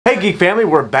Alright, Geek family,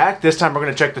 we're back. This time we're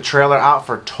going to check the trailer out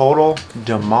for Total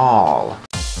Dhamaal.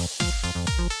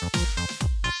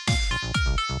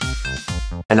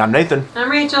 And I'm Nathan.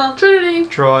 I'm Rachel. Trinity.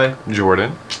 Troy.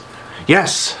 Jordan.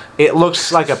 Yes, it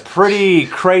looks like a pretty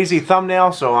crazy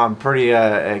thumbnail, so I'm pretty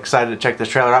excited to check this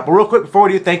trailer out. But real quick, before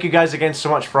we do, thank you guys again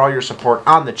so much for all your support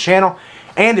on the channel.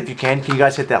 And if you can you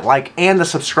guys hit that like and the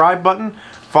subscribe button,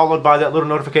 followed by that little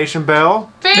notification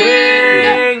bell.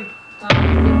 Bing!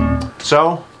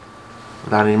 So,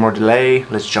 without any more delay,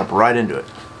 let's jump right into it.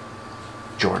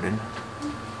 Jordan.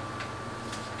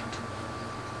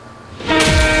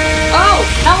 Oh,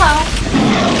 hello.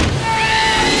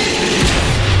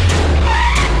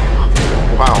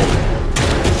 Wow.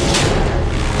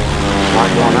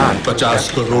 What's going on?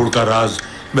 50 crore का राज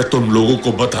मैं तुम लोगों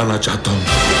को बताना चाहता हूँ।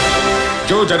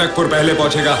 जो जनकपुर पहले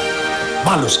पहुंचेगा,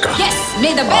 माल उसका। Yes,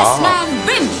 may the best man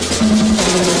win.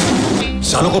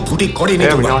 सालों को फूटी कौड़ी नहीं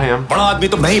दूंगा। बड़ा आदमी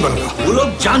तो मैं ही बनूंगा। वो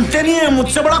लोग जानते नहीं है,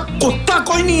 मुझसे बड़ा कुत्ता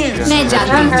कोई नहीं है। मैं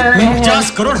जानता हूँ।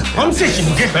 50 करोड़ हमसे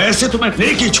छीनोगे, पैसे तो मैं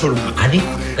लेके ही छोड़ूंगा। अरे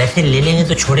पैसे ले लेंगे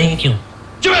तो छोड़ेंगे क्यों?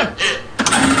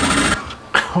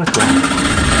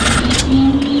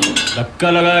 धक्का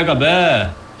लगाएगा बे।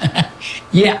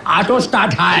 ये ऑटो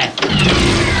स्टार्ट है।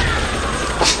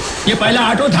 ये पहला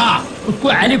ऑटो था, उसको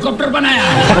हेलीकॉप्टर बनाया।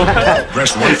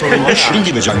 Press 1 for English.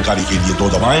 हिंदी में जानकारी के लिए 2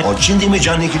 दबाएं और हिंदी में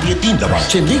जानने के लिए 3 दबाएं।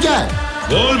 हिंदी क्या है?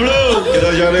 बोल ब्रो,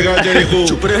 किधर जाने का जय को?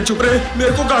 चुप रहे,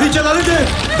 मेरे को गाड़ी चलाने दे।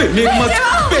 पैनिक मत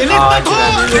हो।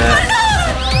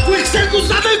 क्विक से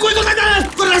गुस्सा तो कोई तो कहता है,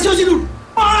 कोई राशि हो जिलू।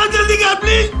 और जल्दी कर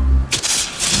प्लीज।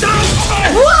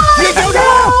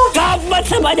 काम मत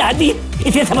समझ आती,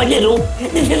 इसे समझने दो।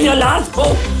 This is your last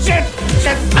hope. Shit.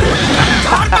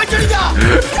 Car पर चढ़ जा।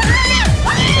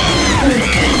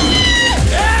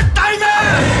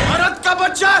 मर्द का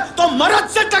बच्चा तो मर्द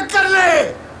से टक्कर ले।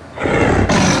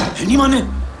 नहीं माने,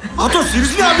 तो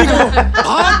सीरियसली आप ही को।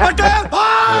 भाग बटे,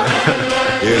 भाग।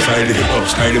 ये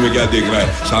साइड में क्या देख रहा है?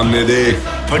 सामने देख।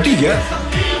 फटी क्या?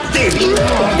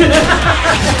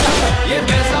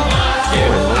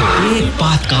 एक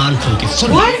बात कान खोल के सुन।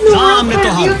 सामने तो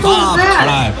हम बाप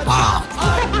खड़ा है, बाप।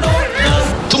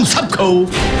 तुम सबको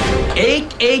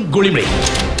एक गोली में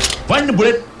 1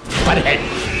 bullet per head.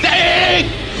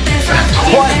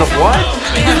 What the what?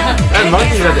 That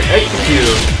monkey had to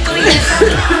execute.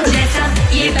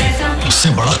 इससे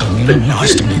बड़ा कमीना मैंने आज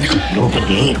तक नहीं देखा।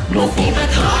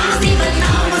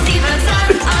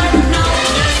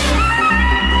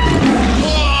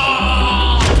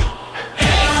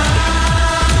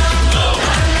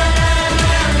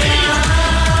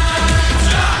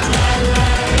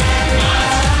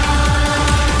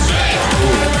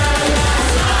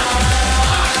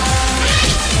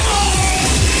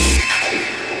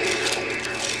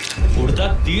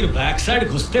 तीर बैक साइड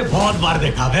घुसते बहुत बार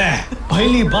देखा है।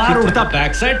 पहली बार उड़ता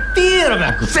बैक साइड तीर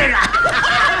में घुसेगा।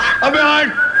 अबे हट,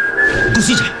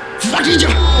 घुसी जा, फटी जा।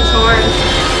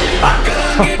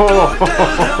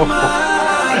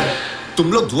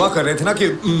 तुम लोग दुआ कर रहे थे ना कि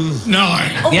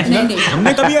नहीं।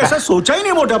 हमने कभी ऐसा सोचा ही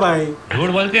नहीं मोटा भाई। झूठ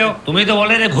बोलते हो, तुम्ही तो बोल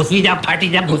रहे थे घुसी जा, फाटी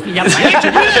जा, घुसी जा।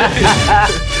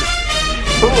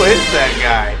 Who is that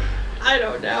guy? I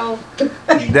don't know.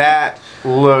 That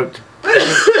looked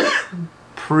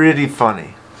pretty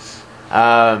funny.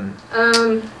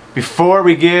 Before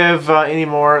we give any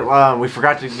more, we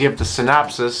forgot to give the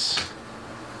synopsis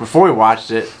before we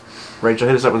watched it. Rachel,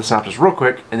 hit us up with the synopsis real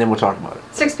quick, and then we'll talk about it.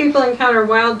 6 people encounter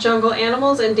wild jungle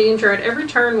animals and danger at every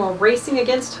turn while racing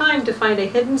against time to find a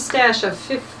hidden stash of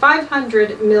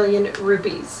 500 million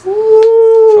rupees.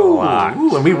 Ooh,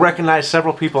 and we recognized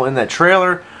several people in that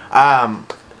trailer.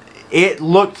 It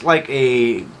looked like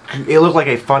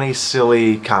a funny,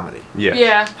 silly comedy.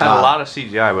 Yeah. Had a lot of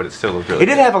CGI, but it still looked really good.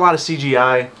 It did have a lot of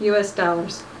CGI. US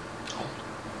dollars.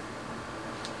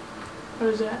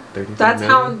 What is that? That's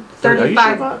how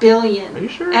 35 billion. Are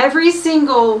you sure? Every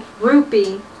single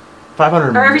rupee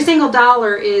 500 or every single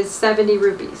dollar is 70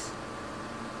 rupees.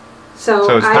 So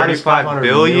it's 35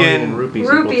 billion rupees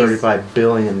rupees. equal $35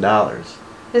 billion.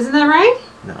 Isn't that right?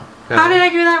 No. How did I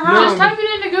do that wrong? Just type it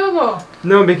into Google.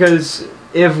 No, because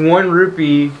if 1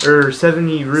 rupee or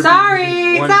 70 rupees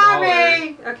Sorry. is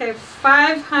 $1. Okay,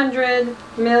 500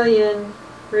 million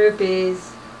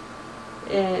rupees.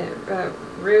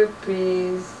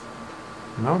 Rupees.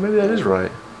 No, maybe that is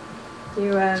right.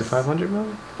 US. Is it 500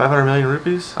 million? 500 million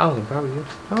rupees? I don't know, probably is.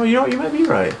 Oh, you know, you might be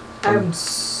right. I'm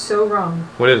so wrong.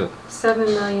 What is it?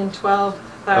 7,012,000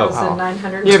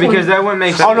 1,900. Yeah, because that wouldn't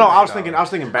make sense. Oh no, I was thinking I was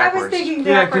backwards. thinking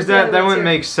Yeah, backwards because the other that way, wouldn't too.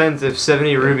 make sense if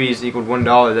 70 rubies equaled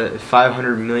 $1. That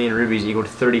 500 million rubies equaled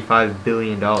 $35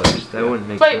 billion. That wouldn't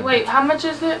make sense. Wait, how much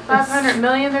is it? 500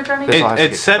 million they're trying to This get? all has to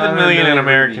It's get- 7 million in 500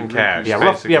 American rupees. cash. Yeah,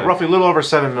 basically. roughly a little over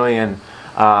 7 million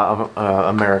of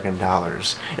American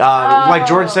dollars. Like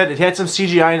Jordan said, it had some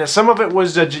CGI in it. Some of it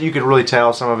was you could really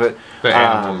tell. Some of it, The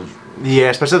animals.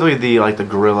 yeah, specifically the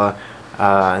gorilla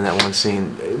in that one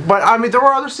scene. But I mean, there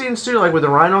were other scenes too, like with the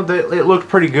rhino. That it looked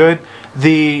pretty good. For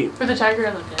the tiger,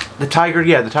 it looked good. The tiger,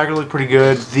 yeah, the tiger looked pretty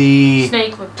good. The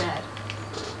Snake looked bad.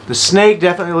 snake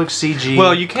definitely looked CG.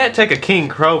 Well, you can't take a king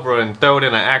cobra and throw it in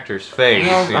an actor's face.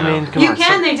 Well, you I know. mean, come You on.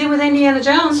 can. They did with Indiana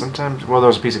Jones. Sometimes, well, there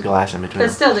was a piece of glass in between.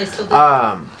 But still, they still did.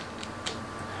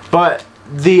 But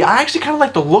I actually kind of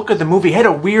like the look of the movie. It had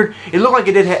a weird. It looked like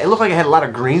it did. It looked like it had a lot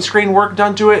of green screen work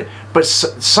done to it. But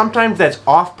sometimes that's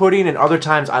off-putting, and other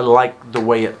times I like the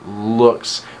way it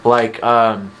looks. Like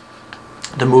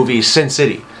the movie Sin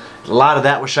City. A lot of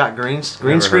that was shot green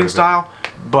screen style.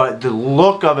 But the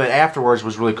look of it afterwards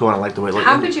was really cool, and I liked the way it looked.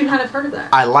 How could you not have heard of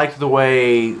that? I liked the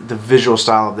way the visual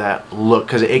style of that looked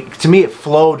because to me it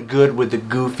flowed good with the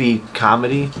goofy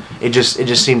comedy. It just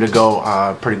seemed to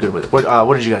go pretty good with it.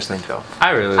 What did you guys think though?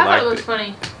 I really I thought it liked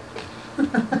looked it.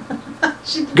 funny.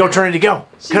 Go Trinity, go!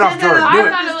 She Cut off said Jordan, that do I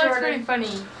it. thought it looked pretty funny.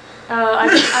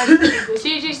 The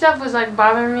CG stuff was like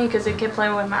bothering me because it kept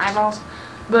playing with my eyeballs.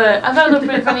 But I thought it looked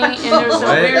pretty funny, and there was some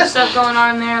What? weird stuff going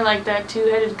on in there, like that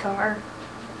two-headed car.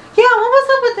 Yeah, what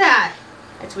was up with that?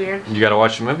 It's weird. You gotta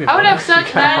watch the movie. I would have for such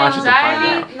gotta bad watch it to find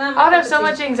anxiety. out. I would have so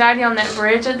much anxiety on that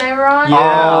bridge that they were on. Yeah,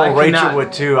 I Oh, could Rachel not-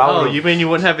 would too. Oh, you mean you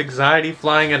wouldn't have anxiety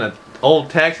flying in an old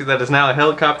taxi that is now a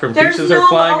helicopter and There's pieces no are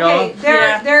flying okay.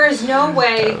 off? There is no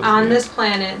way on this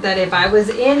planet that if I was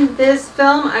in this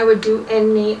film, I would do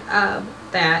any of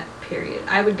that. Period.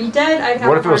 I would be dead. I'd have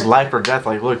What a if it was heart life attack. or death?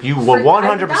 Like, look, you will Freak,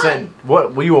 100%.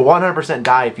 What? You will 100%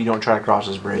 die if you don't try to cross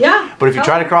this bridge. Yeah. But if you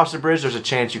try to totally. cross the bridge, there's a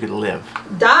chance you could live.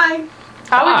 Die.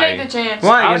 I would Why? take the chance.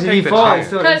 Why? I would Because if take he the falls, chance. it's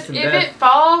still Because instant if death.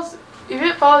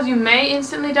 it falls, you may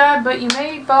instantly die, but you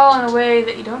may fall in a way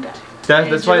that you don't die.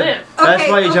 That's you why. live. That's Okay,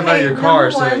 why you jump out of your okay, car,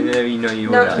 number so one. you know you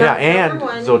No, will die. Yeah,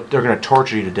 number and one. they're going to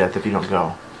torture you to death if you don't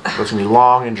go. So it's going to be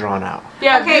long and drawn out.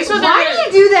 Yeah. Okay, this was why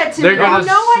do you do that to They're me? gonna You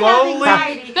know I have slowly-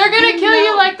 anxiety. They're gonna You kill you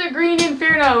know. like the Green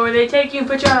Inferno, where they take you and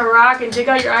put you on a rock and dig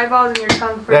out your eyeballs and your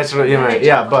tongue first. That's what you and then meant, they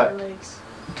yeah, chop off but- your legs.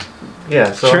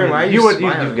 Yeah, so Sure, I mean, why are you you would.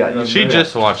 smiling? You've got. She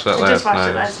just watched that I last just watched night.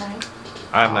 it last night.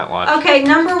 I have not watched. Okay,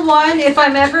 number one, if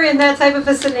I'm ever in that type of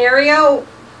a scenario,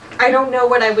 I don't know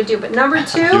what I would do. But number You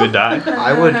two, would die.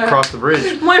 I would cross the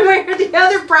bridge. one way or the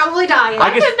other, probably dying.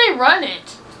 Why I guess- did they run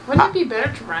it? Wouldn't it be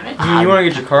better to run it? You want to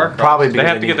get your car across. Probably They because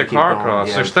have to need get their keep car going. across.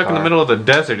 Yeah, They're stuck in the car. middle of the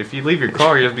desert. If you leave your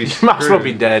car, you'll be You might as well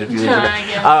be screwed. dead if you leave I it.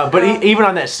 guess. But even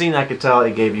on that scene, I could tell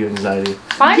it gave you anxiety.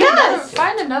 Find Yes!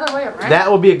 another way around.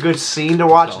 That would be a good scene to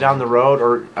watch down the road,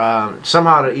 or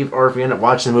somehow or if you end up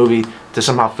watching the movie, to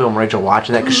somehow film Rachel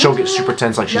watching that, because she'll get super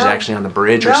tense like she's No. actually on the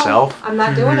bridge No, herself. I'm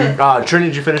not doing it.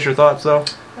 Trinity, did you finish your thoughts though?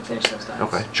 I finished those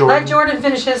thoughts. Okay, Jordan. Let Jordan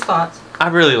finish his thoughts. I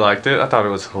really liked it. I thought it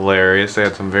was hilarious. They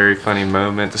had some very funny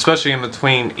moments, especially in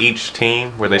between each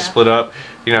team where they Yeah. split up.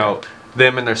 You know,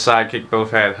 them and their sidekick both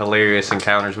had hilarious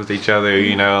encounters with each other.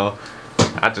 You know,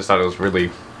 I just thought it was really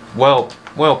well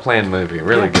planned movie.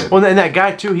 Really good. Well, and that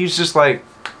guy too, he's just like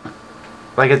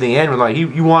at the end, we're like,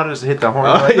 you wanted us to hit the horn.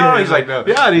 Oh, We're like, no, yeah, he's like, no.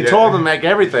 yeah, and he Yeah. told them like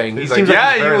everything. He's he like, seems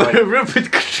yeah, he's very, you.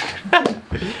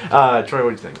 Troy, what do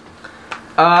you think?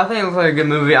 I think it looks like a good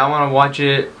movie. I want to watch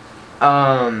it.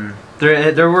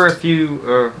 There were a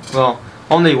few,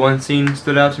 only one scene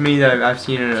stood out to me that I've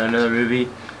seen in another movie,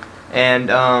 and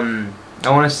I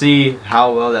want to see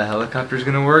how well the helicopter's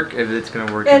gonna work. If it's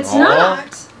gonna work It's at all.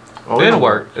 not. Oh, It'll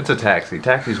work. It's a taxi.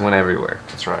 Taxis went everywhere.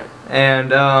 That's right.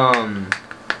 And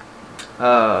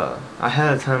I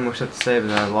had a ton more stuff to say, but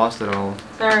I lost it all.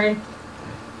 Sorry.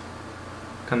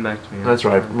 Come back to me. That's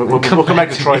right. We'll come back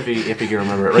to Troy if he can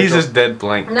remember it. He's Rachel? just dead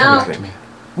blank. No.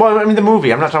 Well, I mean the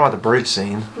movie. I'm not talking about the bridge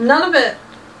scene. None of it.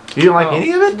 You didn't like Oh.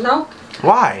 any of it? Nope.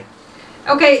 Why?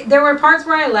 Okay, there were parts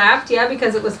where I laughed, yeah,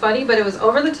 because it was funny, but it was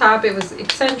over the top, it was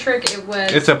eccentric, it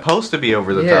was... It's supposed to be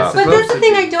over the Yeah, top. But supposed that's the to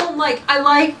thing be. I don't like. I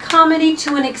like comedy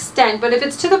to an extent, but if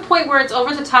it's to the point where it's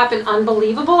over the top and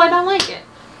unbelievable, I don't like it.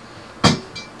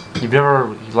 You've never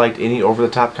liked any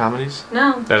over-the-top comedies?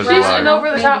 No. That is She's a lie. an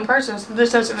over-the-top Maybe. person, so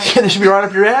this doesn't make Yeah, sense. they should be right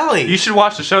up your alley. You should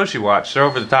watch the show she watched. They're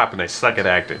over the top and they suck at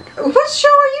acting. What show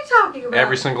are you talking about?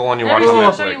 Every single one you watch Every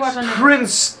on single show you watch on Netflix. Netflix.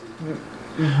 Prince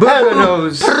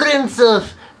Buccaneers. Prince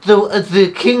of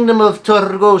the kingdom of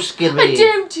Torgoskirby. I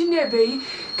don't know,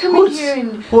 Come in here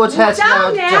and What's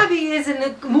Downton Abbey is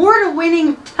an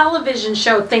award-winning television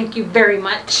show. Thank you very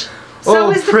much. So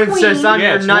Oh, is the Princess, Queen. I'm Yeah,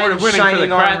 your it's knight award in winning for the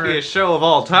shining armor. crappiest show of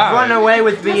all time. Run away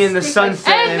with me in the That's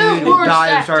sunset And and the we worst die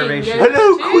of acting, starvation. dude.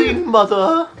 Hello, Two. Queen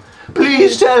Mother.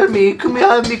 Please tell me, come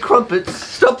behind me crumpets.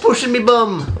 Stop pushing me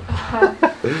bum. Quit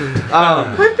being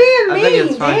I mean, think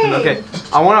it's fine. dang. Okay,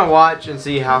 I want to watch and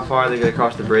see how far they get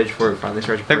across the bridge before it finally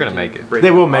starts. They're gonna make it. breaking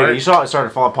They will make it. apart. You saw it started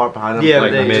to fall apart behind them. Yeah,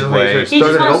 Like but they midway. He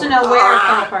just wants to know where it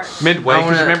fell apart. Midway, I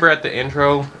because wanna- remember at the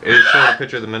intro, it showed a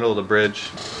picture of the middle of the bridge.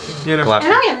 You know.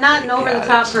 collapsing. And I am not an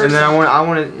over-the-top person.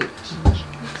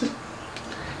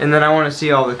 And then I want to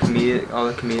see all the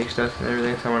comedic stuff and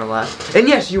everything. So I want to laugh. And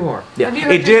yes, you are. Yeah, Have you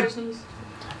heard it did. Taylor sneeze?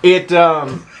 It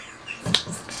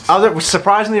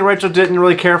surprisingly, Rachel didn't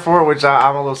really care for it, which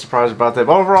I'm a little surprised about that.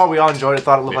 But overall, we all enjoyed it.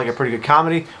 Thought it looked like a pretty good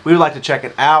comedy. We would like to check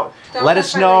it out. Don't Let touch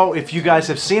us my know leg. if you guys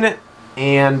have seen it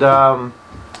and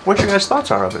what your guys' thoughts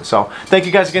are of it. So, thank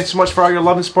you guys again so much for all your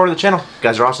love and support of the channel. You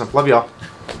guys are awesome. Love y'all.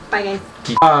 Bye, guys.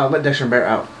 Let Dexter and Bear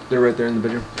out. They're right there in the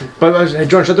bedroom. But hey,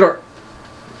 Jordan, shut the door.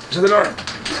 Shut the door.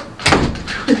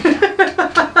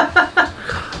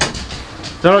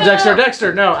 No,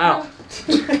 Dexter, no, out.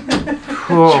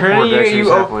 Oh, poor Trinity, Dexter's you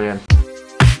halfway in.